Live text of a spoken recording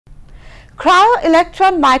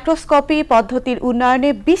cryo-electron microscopy পদ্ধতির উন্নয়নে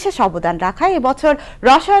বিশেষ অবদান রাখায় এবছর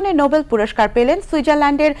রসায়নে নোবেল পুরস্কার পেলেন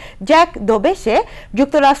সুইজারল্যান্ডের জ্যাক দোবেশে,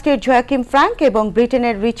 যুক্তরাষ্ট্রের জোয়াকিম ফ্রাঙ্ক এবং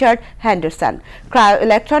ব্রিটেনের রিচার্ড হেন্ডারসন।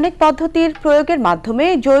 ক্রায়ো-ইলেকট্রনিক পদ্ধতির প্রয়োগের মাধ্যমে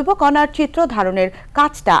জৈব কণার চিত্র ধারণের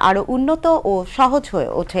কাজটা আরও উন্নত ও সহজ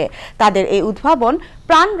হয়ে ওঠে। তাদের এই উদ্ভাবন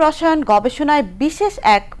প্রাণ রসায়ন গবেষণায় বিশেষ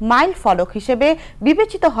এক মাইল ফলক হিসেবে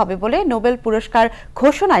বিবেচিত হবে বলে নোবেল পুরস্কার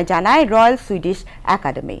ঘোষণায় জানায় রয়্যাল সুইডিশ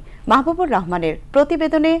একাডেমি। মাহবুবুর রহমানের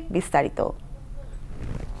প্রতিবেদনে বিস্তারিত।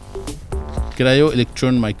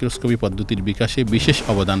 ক্রায়ো-ইলেকট্রন মাইক্রোস্কোপি পদ্ধতির বিকাশে বিশেষ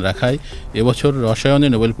অবদান রাখায় এবছর রসায়নে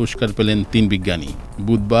নোবেল পুরস্কার পেলেন 3 বিজ্ঞানী।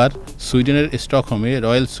 বুধবার সুইডেনের স্টকহোমে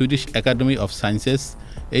royal Swedish academy of sciences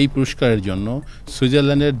এই পুরস্কারের জন্য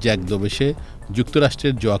সুইজারল্যান্ডের জ্যাক দোবেশে,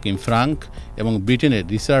 যুক্তরাষ্ট্রের জোয়াকিম ফ্রাঙ্ক এবং ব্রিটেনের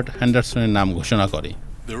রিচার্ড হেন্ডারসনের নাম ঘোষণা করে।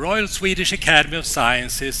 The Royal Swedish Academy of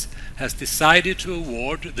Sciences has decided to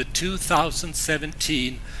award the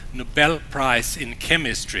 2017 Nobel Prize in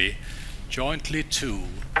Chemistry jointly to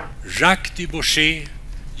Jacques Dubochet,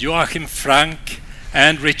 Joachim Frank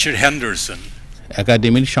and Richard Henderson.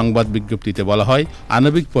 একাডেমির সংবাদ বিজ্ঞপ্তিতে বলা হয়,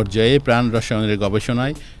 আণবিক পর্যায়ে প্রাণ রসায়নের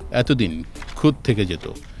গবেষণায় এতদিন খুঁত থেকে যেত,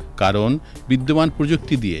 কারণ বিদ্যমান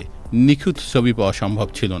প্রযুক্তি দিয়ে নিখুঁত ছবি পাওয়া সম্ভব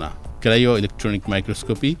ছিল না। ক্রায়ো ইলেকট্রনিক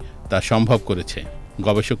মাইক্রোস্কোপি তা সম্ভব করেছে।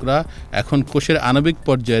 গবেষকরা এখন কোষের আণবিক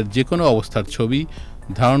পর্যায়ের যে কোনো অবস্থার ছবি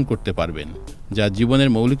ধারণ করতে পারবেন, যা জীবনের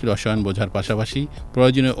মৌলিক রসায়ন বোঝার পাশাপাশি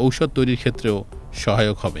প্রয়োজনীয় ঔষধ তৈরির ক্ষেত্রেও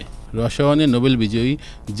সহায়ক হবে। রসায়নে নোবেল বিজয়ী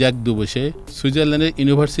জ্যাক দুবোশে সুইজারল্যান্ডের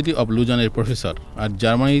ইউনিভার্সিটি অব লুজানের প্রফেসর, আর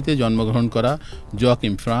জার্মানিতে জন্মগ্রহণ করা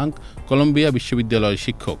জোয়াকিম ফ্রাঙ্ক কলম্বিয়া বিশ্ববিদ্যালয়ের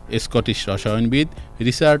শিক্ষক। স্কটিশ রসায়নবিদ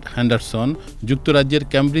রিচার্ড হেন্ডারসন যুক্তরাজ্যের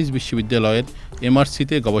ক্যামব্রিজ বিশ্ববিদ্যালয়ের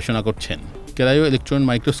এমআরসিতে গবেষণা করছেন। ক্রায়ো ইলেকট্রন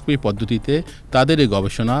মাইক্রোস্কোপি পদ্ধতিতে তাদের এই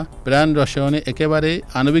গবেষণা প্রাণ রসায়নে একেবারে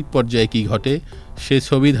আণবিক পর্যায়ে কী ঘটে সে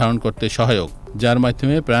ছবি ধারণ করতে সহায়ক, যার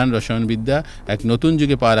মাধ্যমে প্রাণ রসায়নবিদ্যা এক নতুন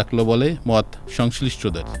যুগে পা রাখল বলে মত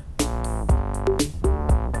সংশ্লিষ্টদের।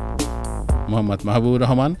 মোহাম্মদ মাহবুবুর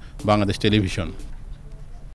রহমান, বাংলাদেশ টেলিভিশন।